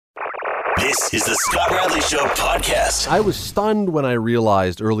This is the Scott Radley Show podcast. I was stunned when I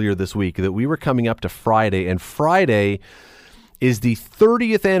realized earlier this week that we were coming up to Friday, and Friday is the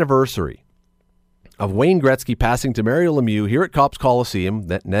 30th anniversary of Wayne Gretzky passing to Mario Lemieux here at Copps Coliseum,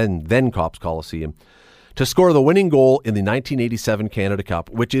 then Copps Coliseum, to score the winning goal in the 1987 Canada Cup,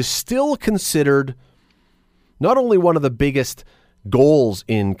 which is still considered not only one of the biggest goals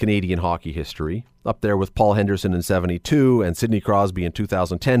in Canadian hockey history, up there with Paul Henderson in 72 and Sidney Crosby in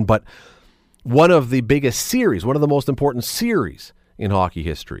 2010, but one of the biggest series, one of the most important series in hockey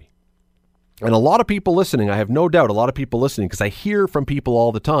history. And a lot of people listening, I have no doubt, a lot of people listening, because I hear from people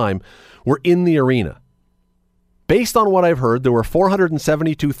all the time, were in the arena. Based on what I've heard, there were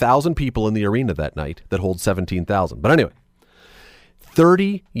 472,000 people in the arena that night that hold 17,000. But anyway,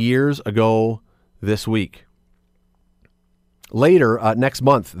 30 years ago this week. Later, next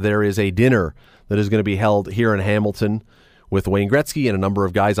month, there is a dinner that is going to be held here in Hamilton with Wayne Gretzky and a number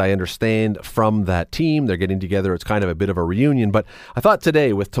of guys I understand from that team. They're getting together. It's kind of a bit of a reunion. But I thought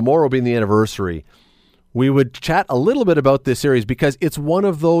today, with tomorrow being the anniversary, we would chat a little bit about this series because it's one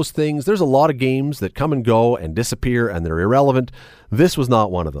of those things. There's a lot of games that come and go and disappear and they're irrelevant. This was not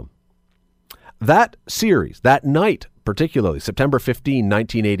one of them. That series, that night particularly, September 15,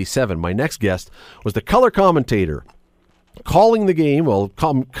 1987, my next guest was the color commentator calling the game,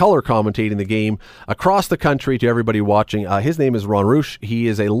 color commentating the game across the country to everybody watching. His name is Ron Reusch. He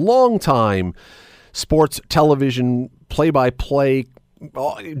is a long-time sports television play-by-play,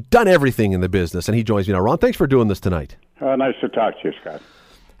 done everything in the business, and he joins me now. Ron, thanks for doing this tonight. Nice to talk to you, Scott.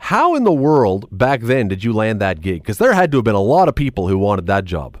 How in the world back then did you land that gig? Because there had to have been a lot of people who wanted that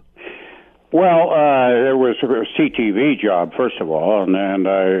job. Well, it was a CTV job, first of all, and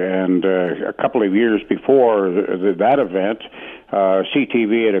a couple of years before that event,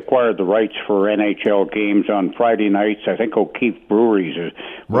 CTV had acquired the rights for NHL games on Friday nights. I think O'Keefe Breweries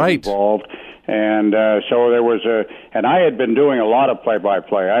was involved. And so there was and I had been doing a lot of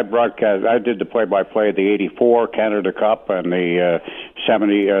play-by-play. I did the play-by-play of the '84 Canada Cup and the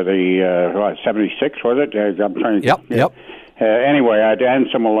 76, was it? I'm trying to, Yep. Anyway, I did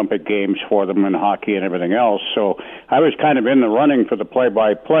some Olympic Games for them in hockey and everything else. So I was kind of in the running for the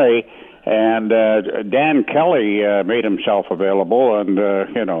play-by-play. And Dan Kelly made himself available, and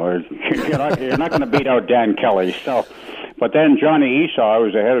you're not going to beat out Dan Kelly. So, but then Johnny Esau, who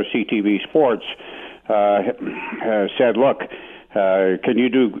was the head of CTV Sports, said, "Look, can you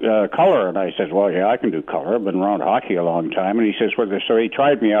do color?" And I said, "Well, yeah, I can do color. I've been around hockey a long time." And he says, "Well," so he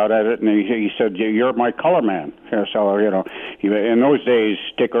tried me out at it, and he said, "You're my color man." So in those days,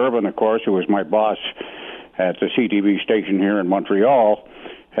 Dick Urban, of course, who was my boss at the CTV station here in Montreal,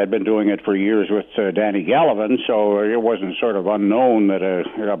 had been doing it for years with Danny Gallivan, so it wasn't sort of unknown that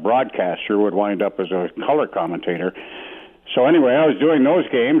a broadcaster would wind up as a color commentator. So anyway, I was doing those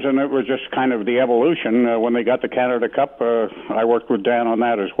games, and it was just kind of the evolution. When they got the Canada Cup, I worked with Dan on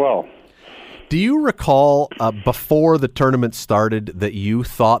that as well. Do you recall before the tournament started that you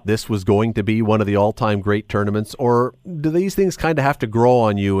thought this was going to be one of the all-time great tournaments, or do these things kind of have to grow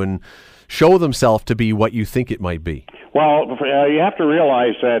on you and show themselves to be what you think it might be? Well, you have to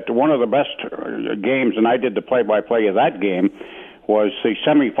realize that one of the best games, and I did the play-by-play of that game, was the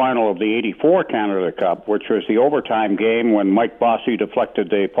semifinal of the '84 Canada Cup, which was the overtime game when Mike Bossy deflected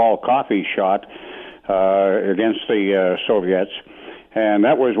the Paul Coffey shot against the Soviets. And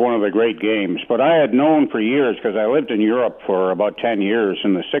that was one of the great games. But I had known for years, because I lived in Europe for about 10 years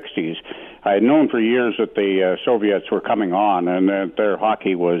in the 60s, I had known for years that the Soviets were coming on and that their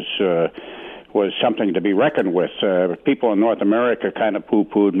hockey was something to be reckoned with. People in North America kind of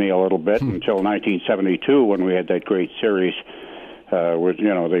poo-pooed me a little bit until 1972 when we had that great series with,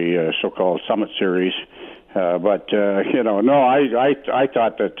 the so-called Summit Series. I thought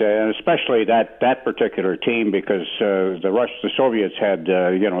that, especially that particular team, because the Soviets had,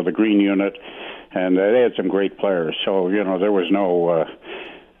 the Green Unit, and they had some great players. So, there was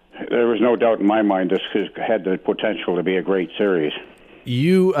no doubt in my mind this had the potential to be a great series.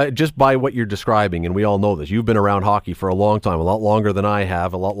 You, just by what you're describing, and we all know this, you've been around hockey for a long time, a lot longer than I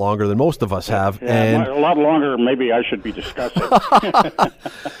have, a lot longer than most of us have. Yeah, and a lot longer maybe I should be discussing.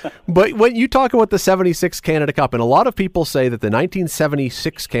 But when you talk about the 76 Canada Cup, and a lot of people say that the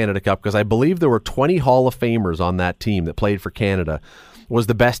 1976 Canada Cup, because I believe there were 20 Hall of Famers on that team that played for Canada, was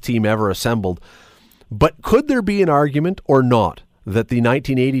the best team ever assembled. But could there be an argument or not that the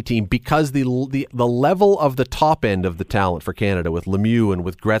 1980 team, because the level of the top end of the talent for Canada with Lemieux and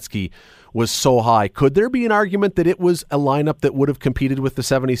with Gretzky was so high, could there be an argument that it was a lineup that would have competed with the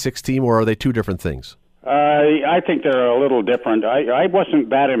 76 team, or are they two different things? I think they're a little different. I wasn't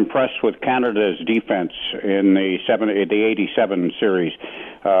that impressed with Canada's defense in the 87 series.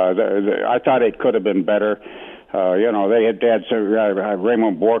 I thought it could have been better. They had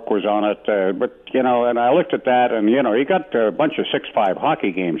Raymond Bourque was on it, but and I looked at that, and he got a bunch of 6-5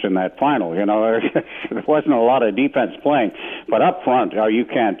 hockey games in that final. There wasn't a lot of defense playing, but up front, I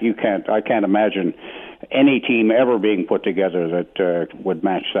can't imagine any team ever being put together that would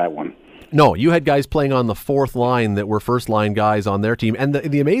match that one. No, you had guys playing on the fourth line that were first-line guys on their team. And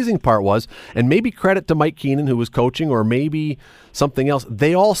the amazing part was, and maybe credit to Mike Keenan, who was coaching, or maybe something else,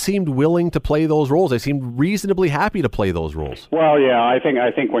 they all seemed willing to play those roles. They seemed reasonably happy to play those roles. Well, yeah, I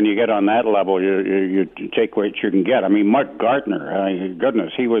think when you get on that level, you take what you can get. I mean, Mark Gartner,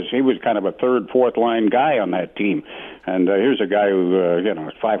 goodness, he was kind of a third, fourth-line guy on that team. And here's a guy who,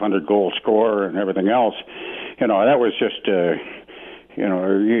 500-goal scorer and everything else. That was just...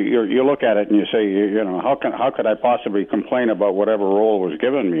 you look at it and you say, how could I possibly complain about whatever role was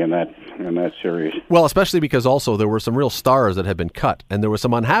given me in that series? Well, especially because also there were some real stars that had been cut, and there was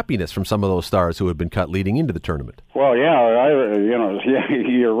some unhappiness from some of those stars who had been cut leading into the tournament. Well, you're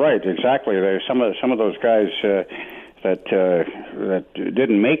right, exactly. There's some of those guys that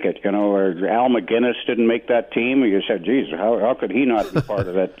didn't make it. Al McGuinness didn't make that team. You said, geez, how could he not be part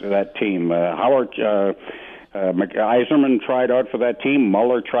of that team? Howard. Eiserman tried out for that team.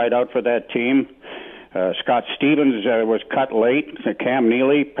 Muller tried out for that team. Scott Stevens was cut late. Cam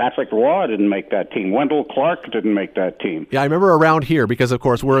Neely, Patrick Roy didn't make that team. Wendell Clark didn't make that team. Yeah, I remember around here, because of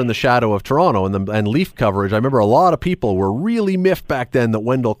course we're in the shadow of Toronto and Leaf coverage. I remember a lot of people were really miffed back then that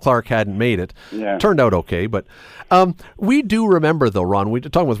Wendell Clark hadn't made it. Yeah. Turned out okay, but we do remember though, Ron. We were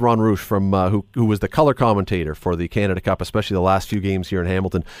talking with Ron Reusch from who was the color commentator for the Canada Cup, especially the last few games here in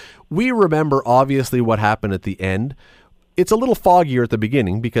Hamilton. We remember obviously what happened at the end. It's a little foggier at the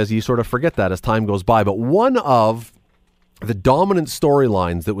beginning because you sort of forget that as time goes by. But one of the dominant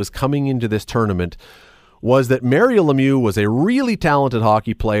storylines that was coming into this tournament was that Mario Lemieux was a really talented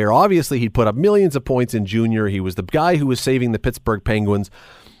hockey player. Obviously, he'd put up millions of points in junior. He was the guy who was saving the Pittsburgh Penguins.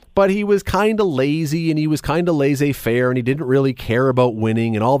 But he was kind of lazy and he was kind of laissez-faire and he didn't really care about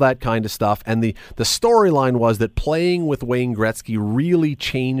winning and all that kind of stuff. And the storyline was that playing with Wayne Gretzky really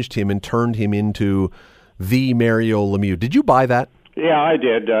changed him and turned him into the Mario Lemieux. Did you buy that? Yeah, I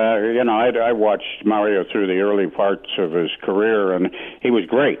did. I watched Mario through the early parts of his career, and he was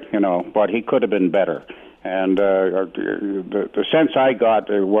great, but he could have been better. And the sense I got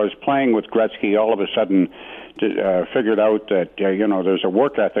was playing with Gretzky, all of a sudden figured out that, there's a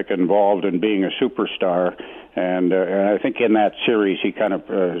work ethic involved in being a superstar. And I think in that series he kind of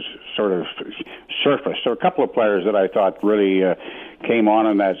sort of surfaced. So a couple of players that I thought really came on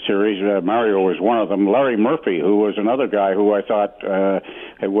in that series. Mario was one of them. Larry Murphy, who was another guy who I thought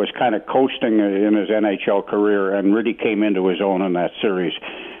was kind of coasting in his NHL career and really came into his own in that series.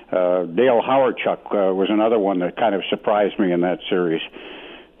 Dale Hawerchuk was another one that kind of surprised me in that series.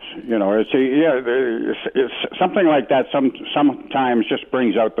 It's something like that. Sometimes just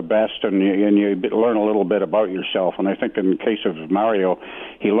brings out the best, and you learn a little bit about yourself. And I think in the case of Mario,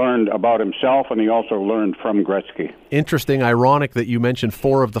 he learned about himself, and he also learned from Gretzky. Interesting, ironic that you mentioned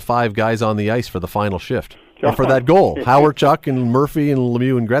 4 of the 5 guys on the ice for the final shift. Or for that goal, Hawerchuk and Murphy and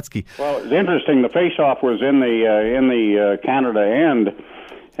Lemieux and Gretzky. Well, it's interesting. The face-off was in the Canada end.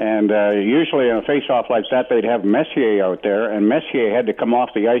 And usually in a face-off like that, they'd have Messier out there, and Messier had to come off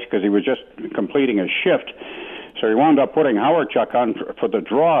the ice because he was just completing a shift. So he wound up putting Hawerchuk on for the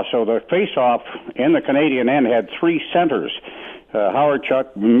draw. So the face-off in the Canadian end had 3 centers,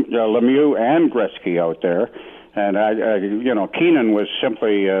 Hawerchuk, Lemieux, and Gretzky out there. And Keenan was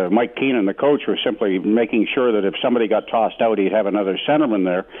simply Mike Keenan, the coach, was simply making sure that if somebody got tossed out, he'd have another centerman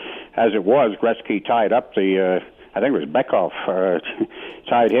there. As it was, Gretzky tied up I think it was Beckhoff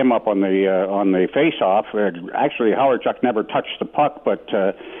tied him up on the face-off. Actually, Hawerchuk never touched the puck, but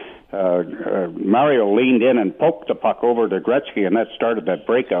Mario leaned in and poked the puck over to Gretzky, and that started that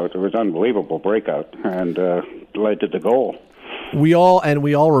breakout. It was an unbelievable breakout, and led to the goal. We all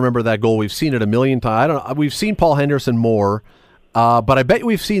remember that goal. We've seen it a million times. We've seen Paul Henderson more, but I bet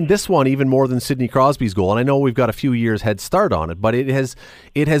we've seen this one even more than Sidney Crosby's goal. And I know we've got a few years head start on it, but it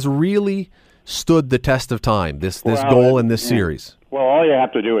has really stood the test of time, this goal in this series. Well, all you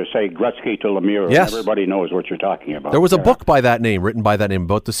have to do is say Gretzky to Lemieux, and everybody knows what you're talking about. There was a book by that name, written by that name,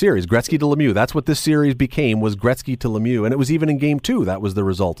 about the series, Gretzky to Lemieux. That's what this series became, was Gretzky to Lemieux, and it was even in Game 2, that was the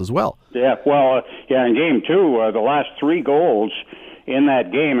result as well. Yeah, well, in Game 2, the last 3 goals in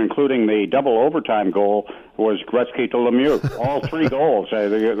that game, including the double overtime goal, was Gretzky to Lemieux. All 3 goals.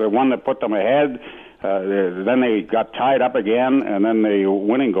 The one that put them ahead, then they got tied up again, and then the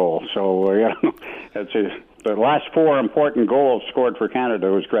winning goal. So The last 4 important goals scored for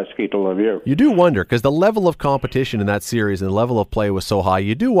Canada was Gretzky to Lemieux. You do wonder, because the level of competition in that series and the level of play was so high,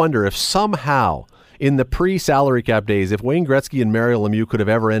 you do wonder if somehow in the pre-salary cap days, if Wayne Gretzky and Mario Lemieux could have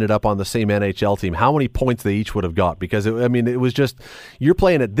ever ended up on the same NHL team, how many points they each would have got. Because, it was just, you're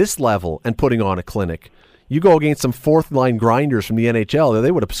playing at this level and putting on a clinic. You go against some fourth-line grinders from the NHL,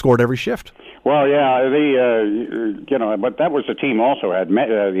 they would have scored every shift. Well, yeah, but that was the team also had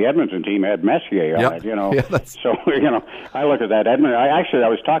the Edmonton team had Messier on it, Yeah, so I look at that Edmonton. I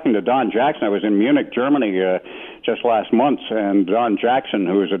was talking to Don Jackson. I was in Munich, Germany, just last month, and Don Jackson,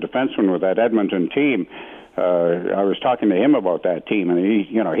 who was a defenseman with that Edmonton team, I was talking to him about that team, and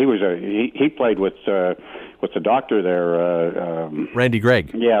he played with the doctor there, Randy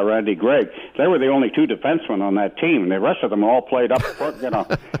Gregg. Yeah, Randy Gregg. They were the only 2 defensemen on that team. The rest of them all played up front,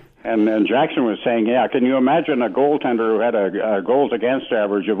 And Jackson was saying, can you imagine a goaltender who had a goals against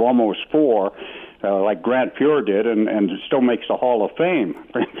average of almost 4, like Grant Fuhr did, and still makes the Hall of Fame?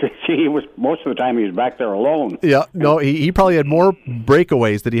 Most of the time he was back there alone. Yeah, no, he probably had more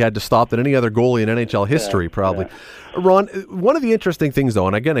breakaways that he had to stop than any other goalie in NHL history, probably. Yeah. Ron, one of the interesting things, though,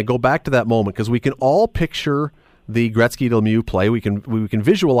 and again, I go back to that moment because we can all picture the Gretzky to Lemieux play. We can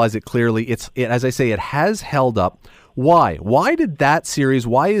visualize it clearly. As I say, it has held up. Why? Why did that series,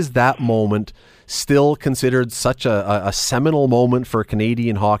 why is that moment still considered such a seminal moment for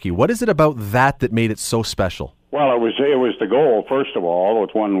Canadian hockey? What is it about that made it so special? Well, it was the goal, first of all.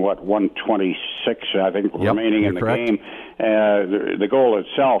 With 1:26, I think, remaining in the game. The goal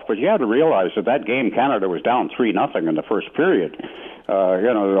itself. But you have to realize that game, Canada was down 3-0 in the first period.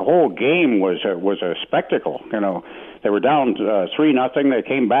 The whole game was a spectacle. They were down 3-0. They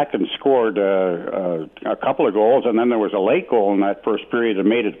came back and scored a couple of goals, and then there was a late goal in that first period that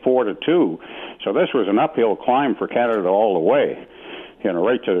made it 4-2. So this was an uphill climb for Canada all the way,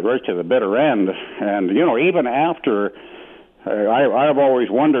 right to the bitter end. And even after, I've always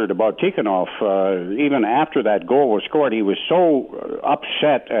wondered about Tikhonov. Even after that goal was scored, he was so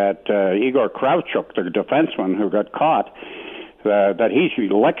upset at Igor Kravchuk, the defenseman who got caught, that he's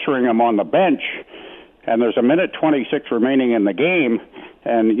lecturing him on the bench. And there's 1:26 remaining in the game,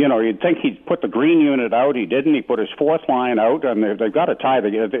 and you'd think he'd put the green unit out. He didn't. He put his 4th line out, and they've got to tie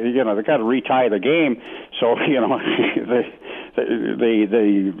they've got to retie the game. So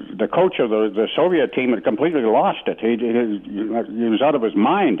the coach of the Soviet team had completely lost it. He was out of his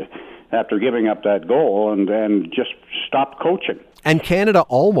mind after giving up that goal, and just stopped coaching. And Canada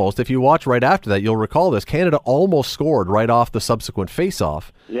almost, if you watch right after that, you'll recall this, Canada almost scored right off the subsequent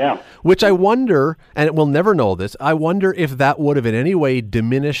face-off. Yeah. Which I wonder, and we'll never know this, I wonder if that would have in any way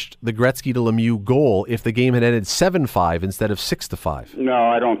diminished the Gretzky to Lemieux goal if the game had ended 7-5 instead of 6-5. No,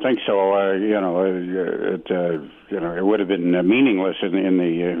 I don't think so. It would have been meaningless in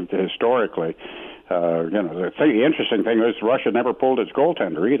the historically. The interesting thing is Russia never pulled its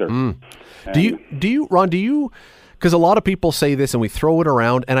goaltender either. Do you, Ron, because a lot of people say this and we throw it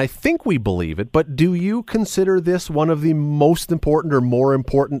around, and I think we believe it, but do you consider this one of the most important or more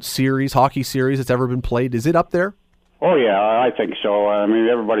important hockey series that's ever been played? Is it up there? Oh, yeah, I think so. I mean,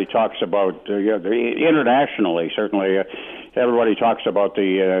 everybody talks about, internationally, certainly, everybody talks about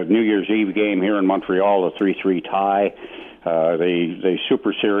the New Year's Eve game here in Montreal, the 3-3 tie, the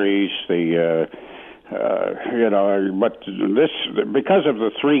Super Series, but this, because of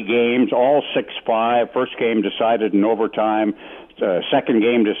the 3 games, all 6-5, first game decided in overtime, second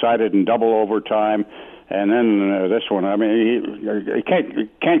game decided in double overtime, and then this one, I mean, you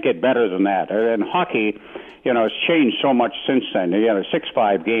can't get better than that. And hockey, it's changed so much since then.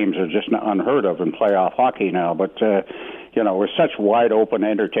 6-5 games are just unheard of in playoff hockey now, but with such wide open,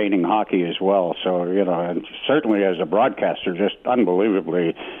 entertaining hockey as well. So, and certainly as a broadcaster, just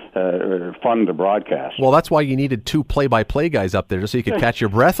unbelievably fun to broadcast. Well, that's why you needed 2 play-by-play guys up there, just so you could catch your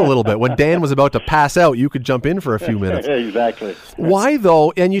breath a little bit. When Dan was about to pass out, you could jump in for a few minutes. Exactly. Why,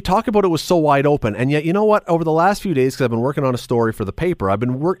 though, and you talk about it was so wide open, and yet, you know what, over the last few days, because I've been working on a story for the paper, I've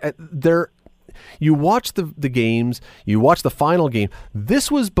been you watch the games, you watch the final game.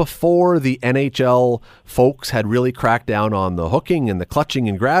 This was before the NHL folks had really cracked down on the hooking and the clutching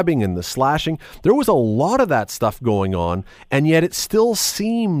and grabbing and the slashing. There was a lot of that stuff going on, and yet it still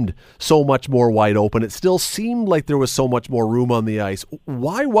seemed so much more wide open. It still seemed like there was so much more room on the ice.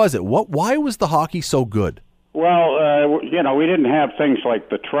 Why was it? Why was the hockey so good? Well, we didn't have things like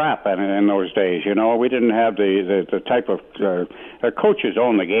the trap in those days. We didn't have the type of coaches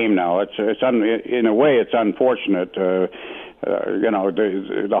own the game now. In a way, it's unfortunate. The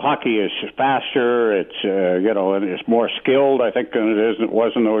hockey is faster. It's and it's more skilled, I think, than it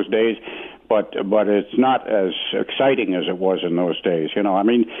was in those days. but it's not as exciting as it was in those days. I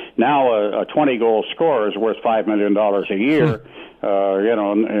mean, now a 20-goal scorer is worth $5 million a year. In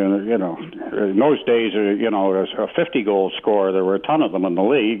those days, a 50-goal scorer, there were a ton of them in the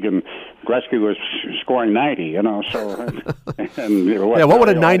league, and Gretzky was scoring 90. So what would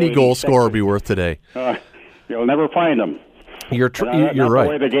a 90-goal scorer be worth today? You'll never find them. You're right. The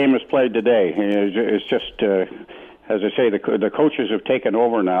way the game is played today. It's just, as I say, the coaches have taken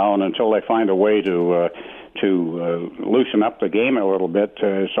over now, and until they find a way to loosen up the game a little bit,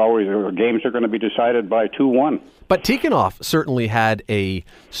 it's always games are going to be decided by 2-1. But Tikhonov certainly had a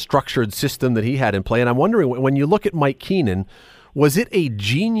structured system that he had in play, and I'm wondering, when you look at Mike Keenan, was it a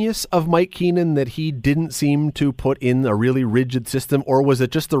genius of Mike Keenan that he didn't seem to put in a really rigid system, or was it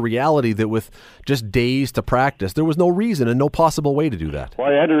just the reality that with just days to practice, there was no reason and no possible way to do that?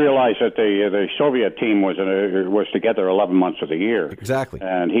 Well, you had to realize that the Soviet team was together 11 months of the year. Exactly.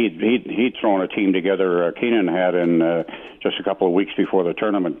 And he'd thrown a team together, Keenan had, in just a couple of weeks before the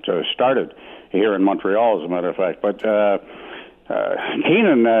tournament started here in Montreal, as a matter of fact. But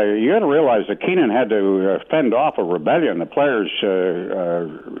Keenan, you got to realize that Keenan had to fend off a rebellion. The players were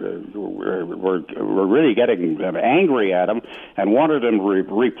really getting angry at him and wanted him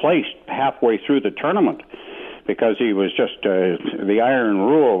replaced halfway through the tournament because he was just the iron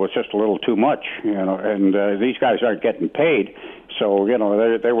rule was just a little too much, and these guys aren't getting paid, so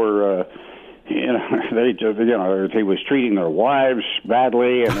they were. He was treating their wives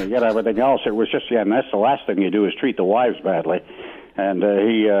badly and everything else. It was just, and that's the last thing you do is treat the wives badly. And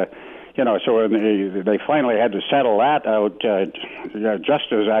so they finally had to settle that out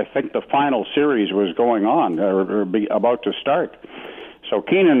just as I think the final series was going on, or about to start. So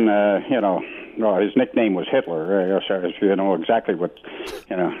Keenan, his nickname was Hitler. You know exactly what,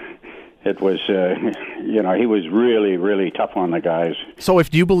 It was, he was really, really tough on the guys. So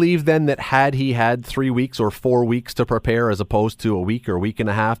do you believe then that had he had 3 weeks or 4 weeks to prepare as opposed to a week or week and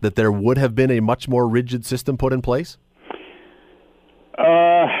a half, that there would have been a much more rigid system put in place?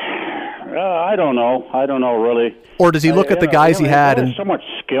 I don't know. I don't know, really. Or does he look at the guys he had? There's so much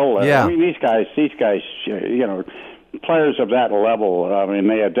skill there. Yeah. I mean, these guys, players of that level, I mean,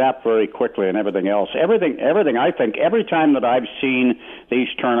 they adapt very quickly and everything else. Everything. I think every time that I've seen these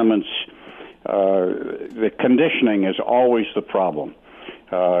tournaments, the conditioning is always the problem.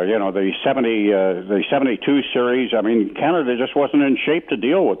 The 72 series. I mean, Canada just wasn't in shape to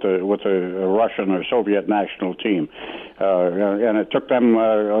deal with the Russian or Soviet national team, and it took them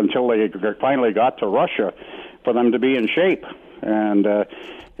until they finally got to Russia for them to be in shape. And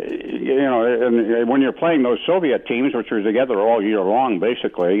and when you're playing those Soviet teams, which were together all year long,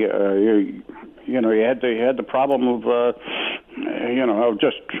 basically, you had the problem of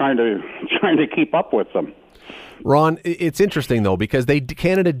just trying to keep up with them. Ron, it's interesting though because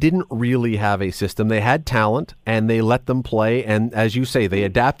Canada didn't really have a system. They had talent and they let them play, and as you say, they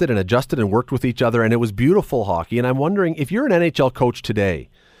adapted and adjusted and worked with each other, and it was beautiful hockey. And I'm wondering if you're an NHL coach today.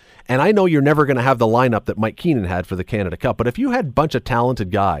 And I know you're never going to have the lineup that Mike Keenan had for the Canada Cup, but if you had a bunch of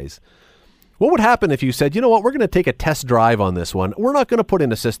talented guys, what would happen if you said, you know what, we're going to take a test drive on this one. We're not going to put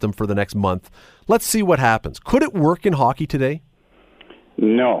in a system for the next month. Let's see what happens. Could it work in hockey today?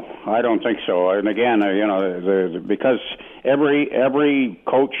 No, I don't think so. And again, because every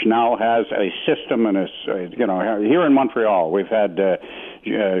coach now has a system, and here in Montreal, we've had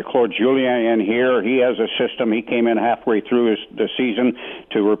Claude Julien in here. He has a system. He came in halfway through the season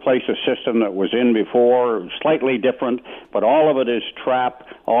to replace a system that was in before, slightly different, but all of it is trap.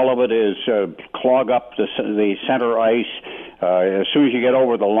 All of it is clog up the center ice. As soon as you get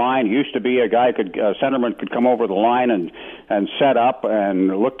over the line, used to be a centerman could come over the line and set up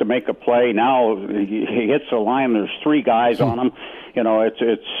and look to make a play. Now he hits the line. There's 3 guys on him. The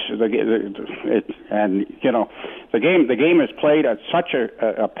game is played at such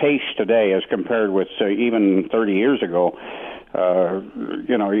a pace today as compared with even 30 years ago.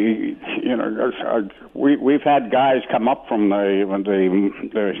 We've had guys come up from the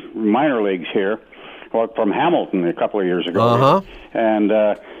minor leagues here. Well, from Hamilton a couple of years ago. Uh-huh. And,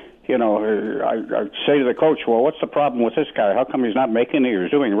 I say to the coach, well, what's the problem with this guy? How come he's not making it? He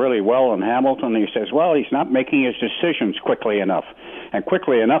was doing really well in Hamilton. And he says, well, he's not making his decisions quickly enough. And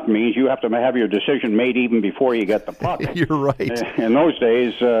quickly enough means you have to have your decision made even before you get the puck. You're right. In those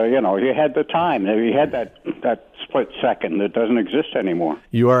days, you had the time. You had that split second that doesn't exist anymore.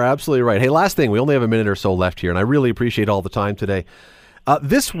 You are absolutely right. Hey, last thing, we only have a minute or so left here, and I really appreciate all the time today.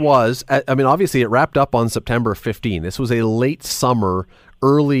 This was, obviously it wrapped up on September 15. This was a late summer,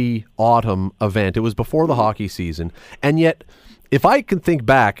 early autumn event. It was before the hockey season. And yet, if I can think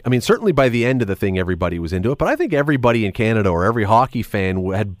back, I mean, certainly by the end of the thing, everybody was into it, but I think everybody in Canada or every hockey fan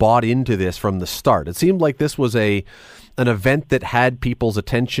had bought into this from the start. It seemed like this was an event that had people's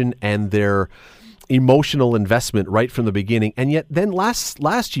attention and their emotional investment right from the beginning. And yet then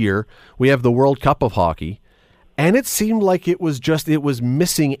last year, we have the World Cup of Hockey, and it seemed like it was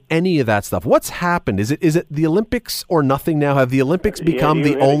missing any of that stuff. What's happened? Is it the Olympics or nothing now? Have the Olympics become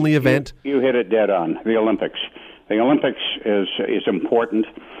the only event? You hit it dead on, the Olympics. The Olympics is important.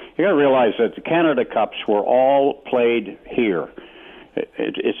 You got to realize that the Canada Cups were all played here.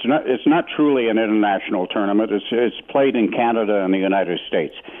 It's not truly an international tournament. It's played in Canada and the United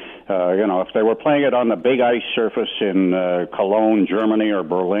States. If they were playing it on the big ice surface in Cologne, Germany, or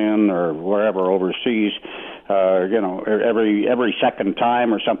Berlin, or wherever overseas, every second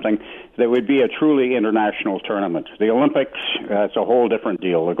time or something, there would be a truly international tournament. The Olympics, that's a whole different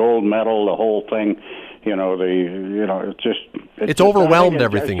deal. The gold medal, the whole thing. It's overwhelmed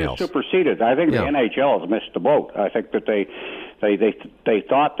everything else. Superseded. I think the NHL has missed the boat. I think that they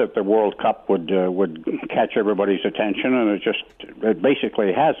thought that the World Cup would catch everybody's attention, and it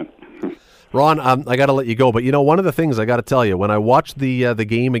basically hasn't. Ron, I got to let you go, but one of the things I got to tell you, when I watched the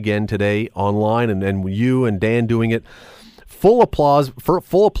game again today online, and you and Dan doing it, full applause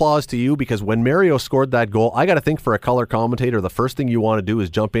to you, because when Mario scored that goal, I got to think for a color commentator, the first thing you want to do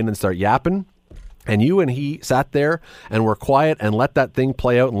is jump in and start yapping. And you and he sat there and were quiet and let that thing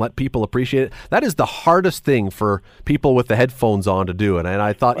play out and let people appreciate it. That is the hardest thing for people with the headphones on to do. And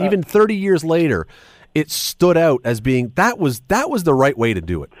I thought even 30 years later, it stood out as being that was the right way to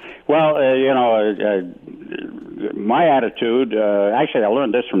do it. Well, my attitude, actually I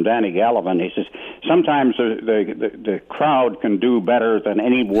learned this from Danny Gallivan. He says, sometimes the crowd can do better than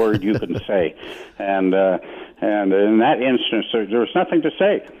any word you can say. And in that instance, there was nothing to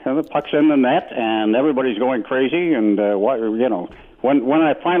say. The puck's in the net, and everybody's going crazy. And when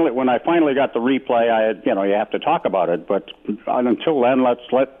I finally got the replay, you have to talk about it. But until then, let's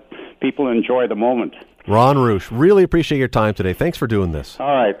let people enjoy the moment. Ron Reusch, really appreciate your time today. Thanks for doing this.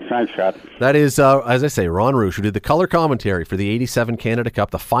 All right. Thanks, Scott. That is, as I say, Ron Reusch, who did the color commentary for the 87 Canada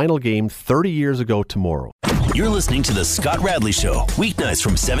Cup, the final game 30 years ago tomorrow. You're listening to The Scott Radley Show, weeknights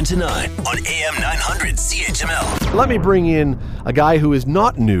from 7 to 9 on AM900 CHML. Let me bring in a guy who is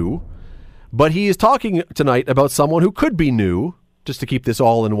not new, but he is talking tonight about someone who could be new, just to keep this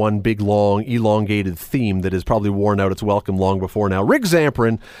all in one big, long, elongated theme that has probably worn out its welcome long before now. Rick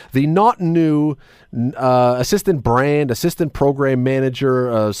Zamperin, the not new assistant program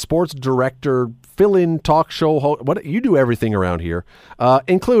manager, sports director, fill-in talk show host. What you do everything around here,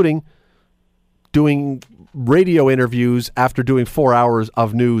 including doing radio interviews after doing 4 hours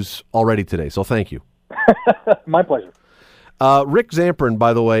of news already today. So thank you. My pleasure. Rick Zamperin,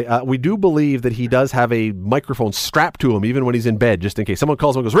 by the way, we do believe that he does have a microphone strapped to him even when he's in bed, just in case. Someone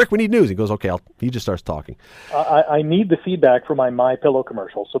calls him and goes, Rick, we need news. He goes, okay, he just starts talking. I need the feedback for my MyPillow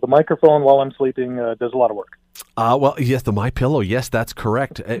commercial, so the microphone while I'm sleeping does a lot of work. Well, yes, the MyPillow, yes, that's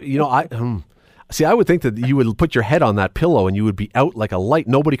correct. I would think that you would put your head on that pillow and you would be out like a light.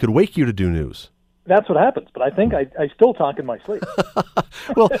 Nobody could wake you to do news. That's what happens, but I think I still talk in my sleep.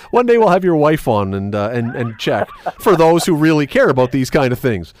 Well, one day we'll have your wife on and check for those who really care about these kind of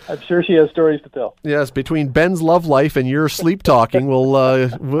things. I'm sure she has stories to tell. Yes, between Ben's love life and your sleep talking,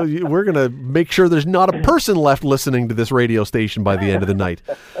 we're going to make sure there's not a person left listening to this radio station by the end of the night.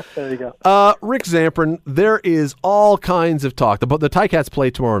 There you go. Rick Zamperin, there is all kinds of talk. The Ticats play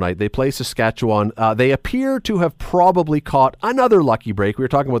tomorrow night. They play Saskatchewan. They appear to have probably caught another lucky break. We were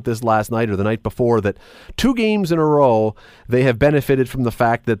talking about this last night or the night before, that 2 games in a row they have benefited from the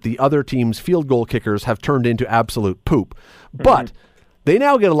fact that the other team's field goal kickers have turned into absolute poop. Mm-hmm. But they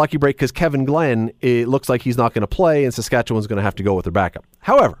now get a lucky break because Kevin Glenn, it looks like he's not going to play, and Saskatchewan's going to have to go with their backup.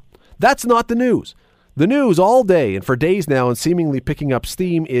 However, that's not the news. The news all day and for days now, and seemingly picking up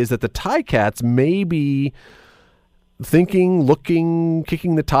steam, is that the Ticats may be thinking, looking,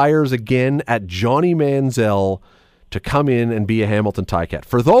 kicking the tires again at Johnny Manziel to come in and be a Hamilton Ticat.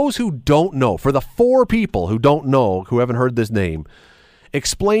 For those who don't know, for the 4 people who don't know, who haven't heard this name,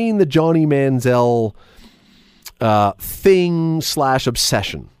 explain the Johnny Manziel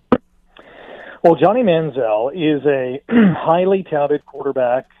thing/obsession. Well, Johnny Manziel is a highly touted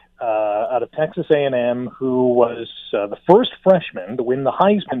quarterback out of Texas A&M who was the first freshman to win the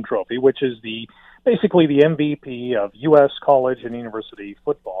Heisman Trophy, which is basically the MVP of U.S. college and university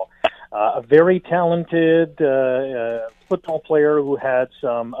football. A very talented football player who had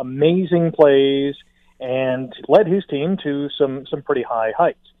some amazing plays and led his team to some pretty high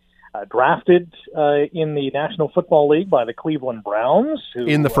heights. Drafted in the National Football League by the Cleveland Browns.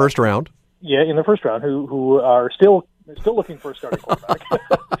 In the first round. Yeah, in the first round, who are still still looking for a starting quarterback,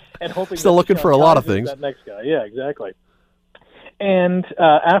 and hoping still looking for a lot of things. That next guy, yeah, exactly. And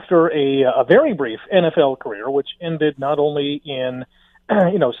after a very brief NFL career, which ended not only in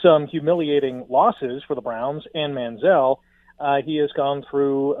some humiliating losses for the Browns and Manziel, he has gone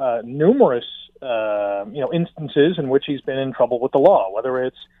through numerous instances in which he's been in trouble with the law, whether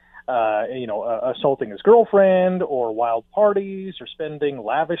it's assaulting his girlfriend or wild parties or spending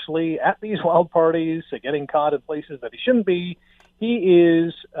lavishly at these wild parties, getting caught in places that he shouldn't be. He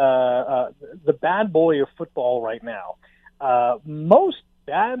is the bad boy of football right now. Most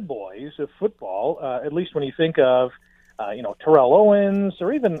bad boys of football, at least when you think of, Terrell Owens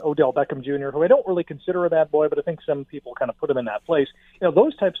or even Odell Beckham Jr., who I don't really consider a bad boy, but I think some people kind of put him in that place.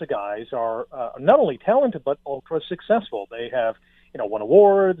 Those types of guys are not only talented, but ultra successful. They have, won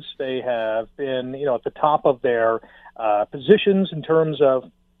awards. They have been, at the top of their positions in terms of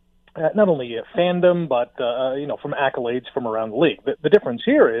not only fandom, but, from accolades from around the league. The difference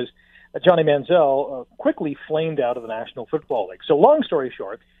here is that Johnny Manziel quickly flamed out of the National Football League. So long story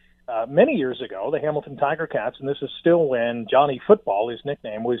short, many years ago, the Hamilton Tiger Cats, and this is still when Johnny Football, his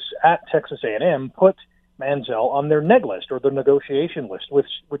nickname, was at Texas A&M, put Manziel on their neg list or their negotiation list,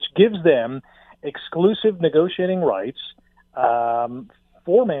 which gives them exclusive negotiating rights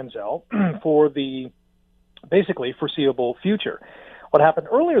for Manziel for the basically foreseeable future. What happened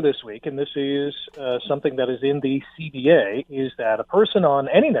earlier this week, and this is something that is in the CBA, is that a person on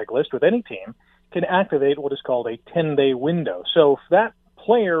any neg list with any team can activate what is called a 10-day window. So if that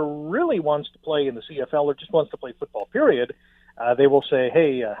player really wants to play in the CFL or just wants to play football, period, they will say,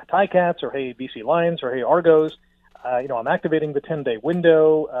 hey, Ticats, or hey, BC Lions, or hey, Argos, I'm activating the 10-day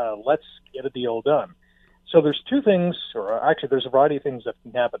window. Let's get a deal done. So there's two things, or actually there's a variety of things that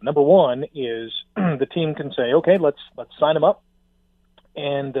can happen. Number one is the team can say, okay, let's sign him up.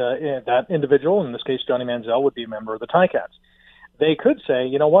 And that individual, in this case Johnny Manziel, would be a member of the Ticats. They could say,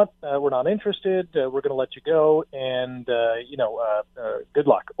 you know what, we're not interested, we're going to let you go, and, good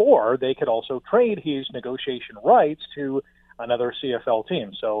luck. Or they could also trade his negotiation rights to another CFL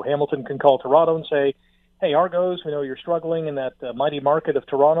team. So Hamilton can call Toronto and say, hey, Argos, we know you're struggling in that mighty market of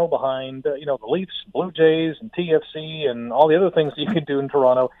Toronto behind, the Leafs, Blue Jays, and TFC, and all the other things that you can do in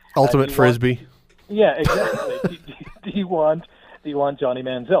Toronto. Ultimate Frisbee. Yeah, exactly. do you want Johnny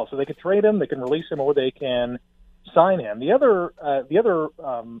Manziel? So they could trade him, they can release him, or they can sign him. The other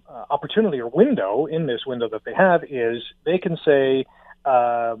opportunity or window in this window that they have is they can say,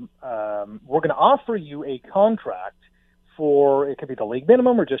 we're going to offer you a contract for, it could be the league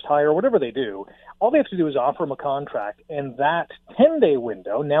minimum or just higher, whatever they do. All they have to do is offer him a contract, and that 10-day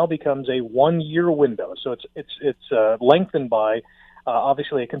window now becomes a 1-year window. So it's lengthened by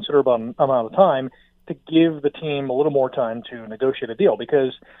obviously a considerable amount of time to give the team a little more time to negotiate a deal,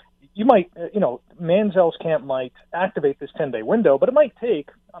 because you might, Manziel's camp might activate this 10-day window, but it might take,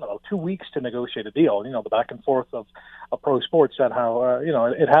 2 weeks to negotiate a deal. The back and forth of pro sports and how,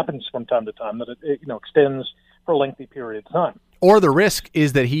 it happens from time to time that it extends for a lengthy period of time. Or the risk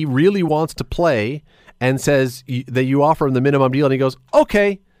is that he really wants to play and says that you offer him the minimum deal and he goes,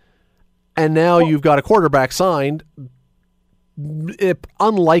 okay. And now you've got a quarterback signed.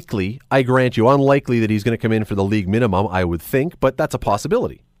 Unlikely that he's going to come in for the league minimum, I would think, but that's a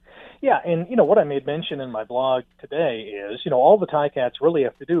possibility. Yeah, and what I made mention in my blog today is, all the Ticats really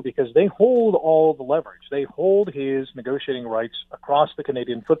have to do, because they hold all the leverage. They hold his negotiating rights across the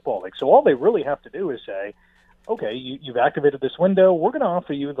Canadian Football League. So all they really have to do is say, okay, you've activated this window. We're going to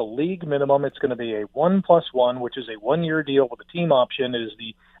offer you the league minimum. It's going to be a 1+1, which is a 1-year deal with a team option. It is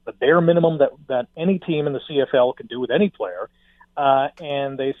the bare minimum that any team in the CFL can do with any player.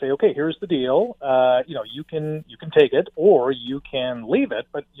 And they say, okay, here's the deal. You can take it, or you can leave it,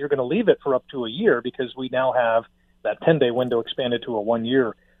 but you're going to leave it for up to a year, because we now have that 10-day window expanded to a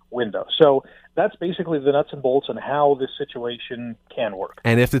 1-year window. So that's basically the nuts and bolts on how this situation can work.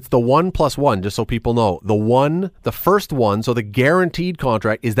 And if it's the 1+1, just so people know, the first one, so the guaranteed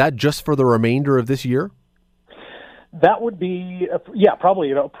contract, is that just for the remainder of this year? That would be,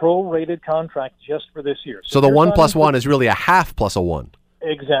 probably a prorated contract just for this year. So the 1+1 is really a half plus a 1.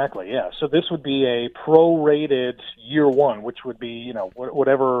 Exactly, yeah. So this would be a prorated year one, which would be,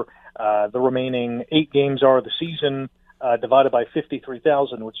 whatever the remaining 8 games are of the season, divided by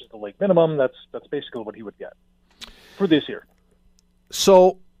 53,000, which is the league minimum. That's basically what he would get for this year.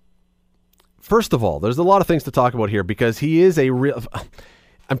 So, first of all, there's a lot of things to talk about here, because he is a real...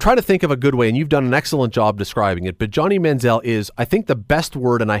 I'm trying to think of a good way, and you've done an excellent job describing it, but Johnny Manziel is, I think, the best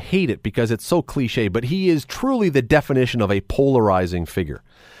word, and I hate it because it's so cliche, but he is truly the definition of a polarizing figure.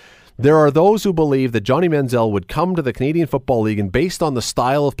 There are those who believe that Johnny Manziel would come to the Canadian Football League and based on the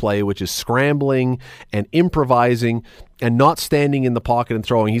style of play, which is scrambling and improvising and not standing in the pocket and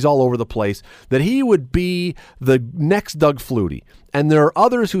throwing, he's all over the place, that he would be the next Doug Flutie. And there are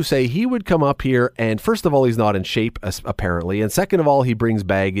others who say he would come up here and, first of all, he's not in shape, apparently, and second of all, he brings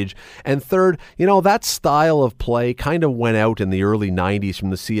baggage, and third, that style of play kind of went out in the early 90s from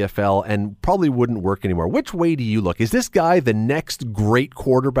the CFL and probably wouldn't work anymore. Which way do you look? Is this guy the next great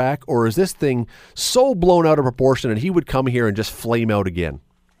quarterback, or is this thing so blown out of proportion that he would come here and just flame out again?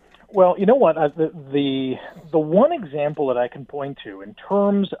 Well, you know what? The one example that I can point to in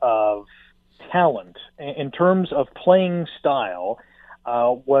terms of talent, in terms of playing style,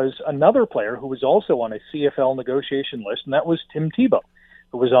 was another player who was also on a CFL negotiation list, and that was Tim Tebow,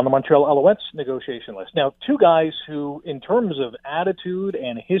 who was on the Montreal Alouettes negotiation list. Now, two guys who, in terms of attitude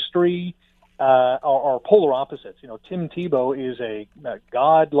and history, are polar opposites. Tim Tebow is a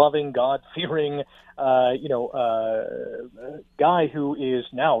God-loving, God-fearing, guy who is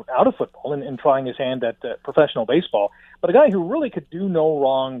now out of football and trying his hand at professional baseball, but a guy who really could do no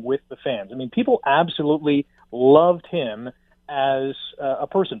wrong with the fans. I mean, people absolutely loved him as a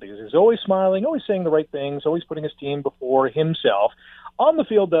person because he was always smiling, always saying the right things, always putting his team before himself. On the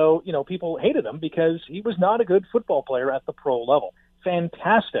field, though, people hated him because he was not a good football player at the pro level.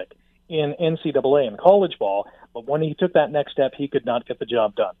 Fantastic in NCAA and college ball, but when he took that next step, he could not get the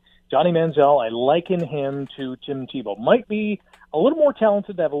job done. Johnny Manziel, I liken him to Tim Tebow. Might be a little more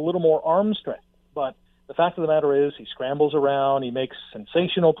talented, have a little more arm strength, but the fact of the matter is he scrambles around, he makes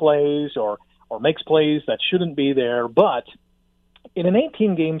sensational plays or makes plays that shouldn't be there, but in an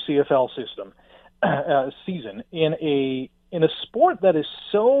 18-game CFL season, in a sport that is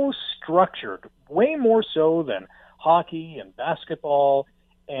so structured, way more so than hockey and basketball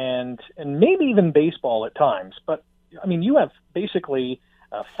and maybe even baseball at times. But, I mean, you have basically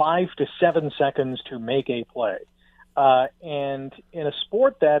 5 to 7 seconds to make a play. And in a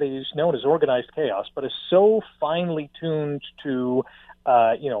sport that is known as organized chaos, but is so finely tuned to,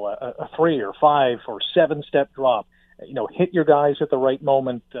 a 3 or 5 or 7-step drop, hit your guys at the right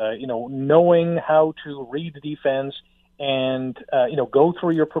moment, knowing how to read the defense and, go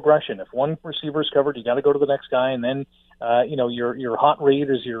through your progression. If one receiver is covered, you got to go to the next guy, and then, your hot read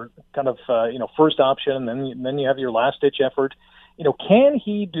is your kind of, first option, and then you have your last-ditch effort. Can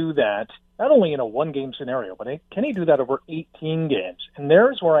he do that, not only in a one-game scenario, but can he do that over 18 games? And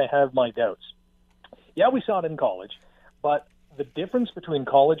there's where I have my doubts. Yeah, we saw it in college, but the difference between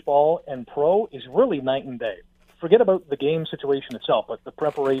college ball and pro is really night and day. Forget about the game situation itself, but the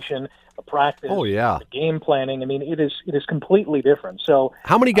preparation, the practice, the game planning, I mean, it is completely different. So,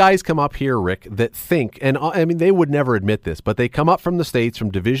 how many guys come up here, Rick, that think, and I mean, they would never admit this, but they come up from the States, from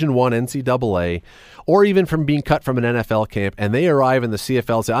Division I NCAA, or even from being cut from an NFL camp, and they arrive in the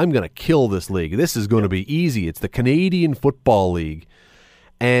CFL and say, I'm going to kill this league. This is going to be easy. It's the Canadian Football League.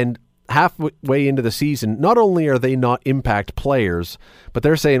 And halfway into the season, not only are they not impact players, but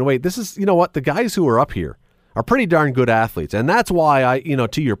they're saying, wait, this is, the guys who are up here are pretty darn good athletes. And that's why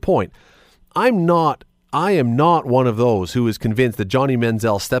to your point, I am not one of those who is convinced that Johnny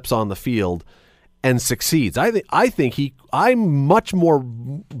Manziel steps on the field and succeeds. I'm much more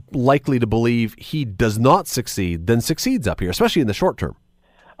likely to believe he does not succeed than succeeds up here, especially in the short term.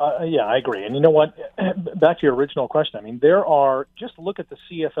 Yeah, I agree. And you know what? Back to your original question. I mean, just look at the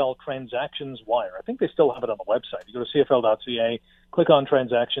CFL transactions wire. I think they still have it on the website. You go to CFL.ca, click on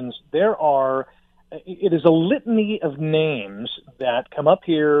transactions. It is a litany of names that come up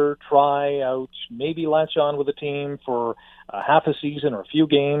here, try out, maybe latch on with a team for half a season or a few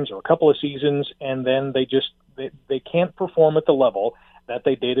games or a couple of seasons, and then they can't perform at the level that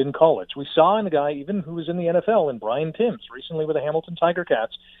they did in college. We saw in a guy even who was in the NFL, in Brian Timms, recently with the Hamilton Tiger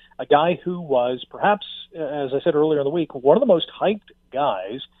Cats, a guy who was perhaps, as I said earlier in the week, one of the most hyped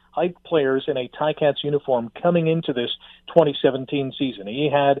players in a Ticats uniform coming into this 2017 season. He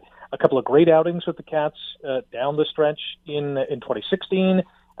had a couple of great outings with the Cats down the stretch in 2016.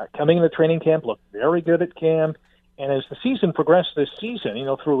 Coming into training camp, looked very good at camp. And as the season progressed this season,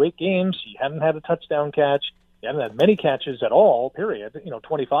 through 8 games, he hadn't had a touchdown catch. He hadn't had many catches at all, period.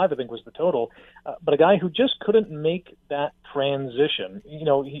 25, I think, was the total. But a guy who just couldn't make that transition.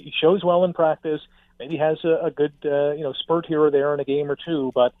 He shows well in practice. Maybe has a good, spurt here or there in a game or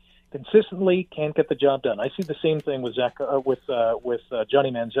two, but consistently can't get the job done. I see the same thing with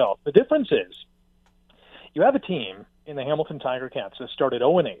Johnny Manziel. The difference is you have a team in the Hamilton Tiger Cats that started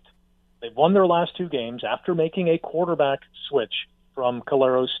 0-8. They've won their last 2 games after making a quarterback switch from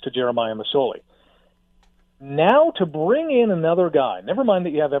Caleros to Jeremiah Masoli. Now to bring in another guy, never mind that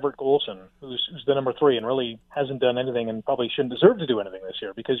you have Everett Golson, who's the number 3 and really hasn't done anything and probably shouldn't deserve to do anything this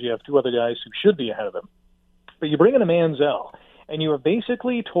year because you have 2 other guys who should be ahead of him. But you bring in a Manziel, and you have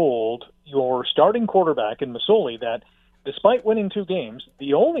basically told your starting quarterback in Masoli that despite winning 2 games,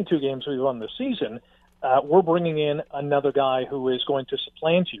 the only 2 games we've won this season, we're bringing in another guy who is going to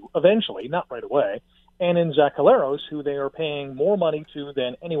supplant you eventually, not right away, and in Zach Caleros, who they are paying more money to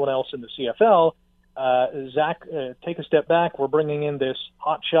than anyone else in the CFL. Zach, take a step back. We're bringing in this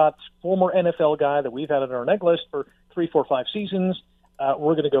hotshot former NFL guy that we've had on our neck list for 3, 4, 5 seasons.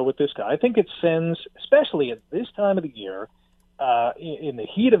 We're going to go with this guy. I think it sends, especially at this time of the year, in the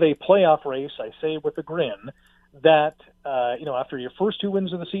heat of a playoff race, I say with a grin, that, after your first 2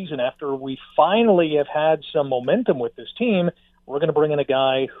 wins of the season, after we finally have had some momentum with this team, we're going to bring in a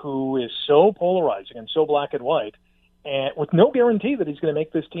guy who is so polarizing and so black and white, and with no guarantee that he's going to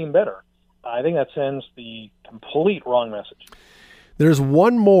make this team better. I think that sends the complete wrong message. There's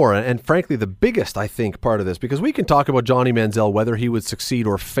one more, and frankly the biggest, I think, part of this, because we can talk about Johnny Manziel, whether he would succeed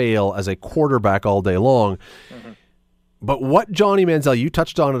or fail as a quarterback all day long. Mm-hmm. But what Johnny Manziel, you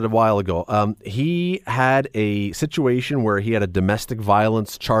touched on it a while ago, he had a situation where he had a domestic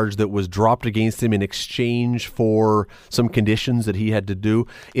violence charge that was dropped against him in exchange for some conditions that he had to do.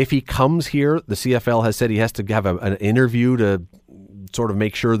 If he comes here, the CFL has said he has to have an interview to sort of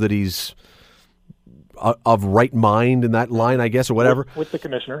make sure that he's of right mind in that line, I guess, or whatever. With the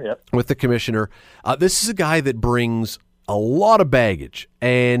commissioner, yep. With the commissioner. This is a guy that brings a lot of baggage,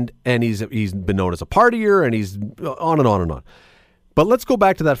 and he's been known as a partier, and he's on and on and on. But let's go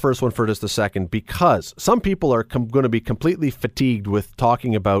back to that first one for just a second, because some people are going to be completely fatigued with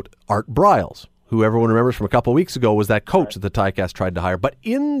talking about Art Briles, who everyone remembers from a couple of weeks ago was that coach that the Ticats tried to hire. But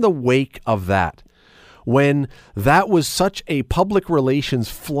in the wake of that, when that was such a public relations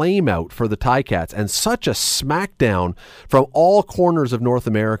flame-out for the Ticats and such a smackdown from all corners of North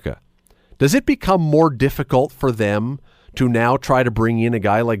America, does it become more difficult for them to now try to bring in a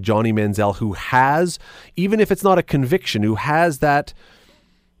guy like Johnny Manziel, who has, even if it's not a conviction, who has that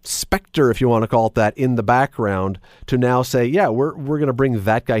specter, if you want to call it that, in the background, to now say, yeah, we're going to bring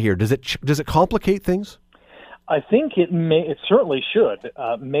that guy here? Does it complicate things? I think it certainly should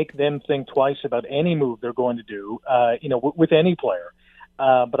make them think twice about any move they're going to do, with any player.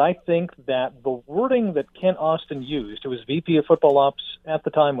 But I think that the wording that Kent Austin used, who was VP of Football Ops at the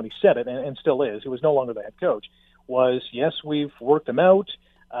time when he said it, and still is, who was no longer the head coach, was, yes, we've worked them out,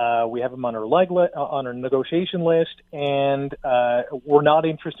 we have them on our negotiation list, and we're not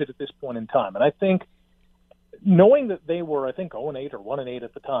interested at this point in time. And I think, knowing that they were, 0-8 or 1-8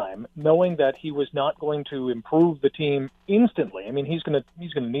 at the time, knowing that he was not going to improve the team instantly. I mean, he's going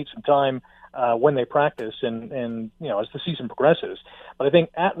to need some time when they practice and as the season progresses. But I think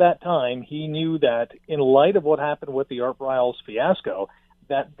at that time he knew that in light of what happened with the Art Briles fiasco,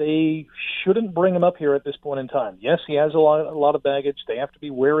 that they shouldn't bring him up here at this point in time. Yes, he has a lot of baggage. They have to be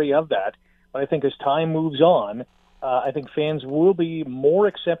wary of that. But I think as time moves on, I think fans will be more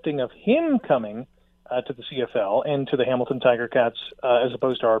accepting of him coming to the CFL and to the Hamilton Tiger Cats as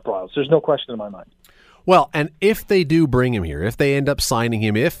opposed to Art Briles. There's no question in my mind. Well, and if they do bring him here, if they end up signing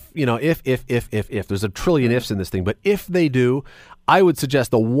him, if there's a trillion ifs in this thing, but if they do, I would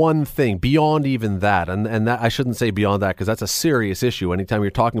suggest the one thing beyond even that, and that I shouldn't say beyond that because that's a serious issue anytime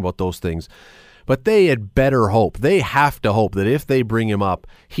you're talking about those things, but they had better hope. They have to hope that if they bring him up,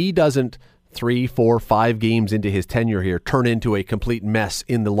 he doesn't 3, 4, 5 games into his tenure here turn into a complete mess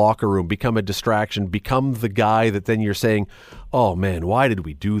in the locker room, become a distraction, become the guy that then you're saying, oh man, why did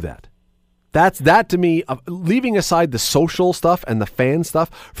we do that? That to me, leaving aside the social stuff and the fan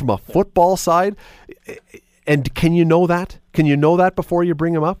stuff from a football side, and can you know that? Can you know that before you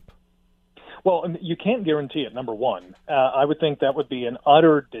bring him up? Well, you can't guarantee it, number one. I would think that would be an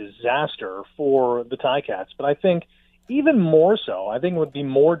utter disaster for the Ticats. But I think even more so, I think it would be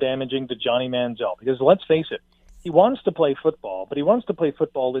more damaging to Johnny Manziel. Because let's face it, he wants to play football, but he wants to play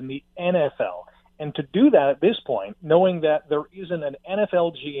football in the NFL. And to do that at this point, knowing that there isn't an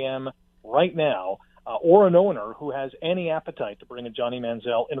NFL GM right now, or an owner who has any appetite to bring a Johnny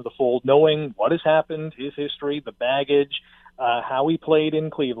Manziel into the fold, knowing what has happened, his history, the baggage, how he played in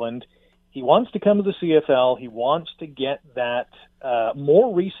Cleveland. He wants to come to the CFL. He wants to get that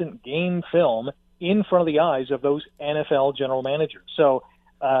more recent game film in front of the eyes of those NFL general managers. So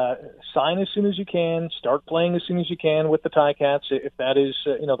sign as soon as you can, start playing as soon as you can with the Ticats, if that is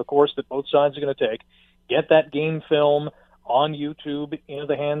the course that both sides are going to take. Get that game film on YouTube into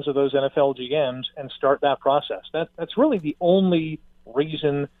the hands of those NFL GMs and start that process. That's really the only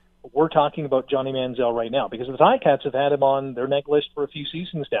reason we're talking about Johnny Manziel right now, because the Ticats have had him on their neck list for a few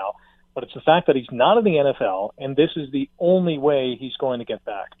seasons now. but it's the fact that he's not in the NFL, and this is the only way he's going to get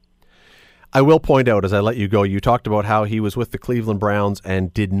back. I will point out, as I let you go, you talked about how he was with the Cleveland Browns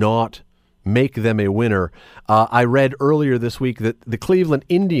and did not make them a winner. I read earlier this week that the Cleveland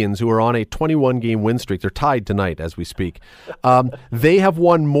Indians, who are on a 21-game win streak, they're tied tonight as we speak, they have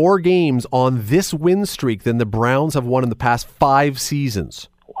won more games on this win streak than the Browns have won in the past 5 seasons.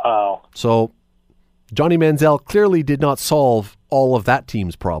 Wow. So Johnny Manziel clearly did not solve all of that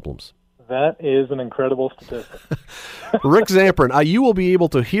team's problems. That is an incredible statistic. Rick Zamperin, you will be able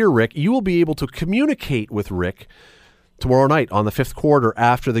to hear Rick. You will be able to communicate with Rick tomorrow night on the 5th quarter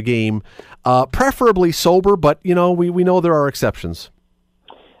after the game, preferably sober, but we know there are exceptions.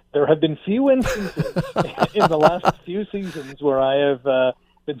 There have been few instances in the last few seasons where I have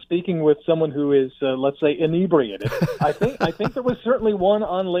been speaking with someone who is, let's say, inebriated. I think there was certainly one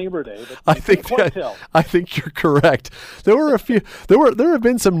on Labor Day. But I think you're correct. There were a few. There have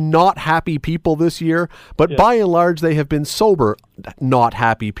been some not happy people this year, but by and large, they have been sober, not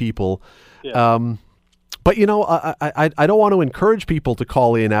happy people. Yeah. But, I don't want to encourage people to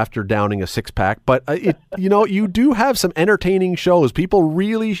call in after downing a 6-pack, but, you do have some entertaining shows. People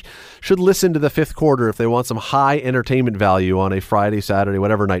really should listen to the 5th quarter if they want some high entertainment value on a Friday, Saturday,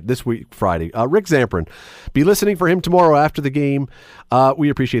 whatever night, this week, Friday. Rick Zamperin, be listening for him tomorrow after the game. We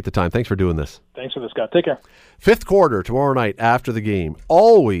appreciate the time. Thanks for doing this. Thanks for this, Scott. Take care. 5th quarter tomorrow night after the game.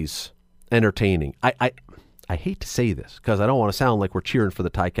 Always entertaining. I hate to say this because I don't want to sound like we're cheering for the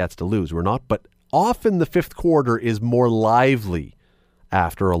Ticats to lose. We're not, but often the 5th quarter is more lively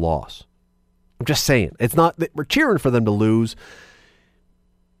after a loss. I'm just saying. It's not that we're cheering for them to lose.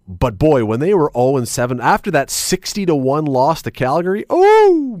 But boy, when they were 0-7, after that 60-1 loss to Calgary,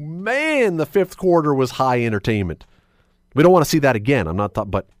 oh man, the 5th quarter was high entertainment. We don't want to see that again.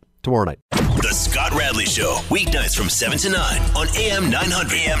 But tomorrow night. The Scott Radley Show, weeknights from 7 to 9 on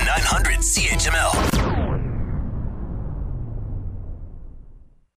AM900 CHML.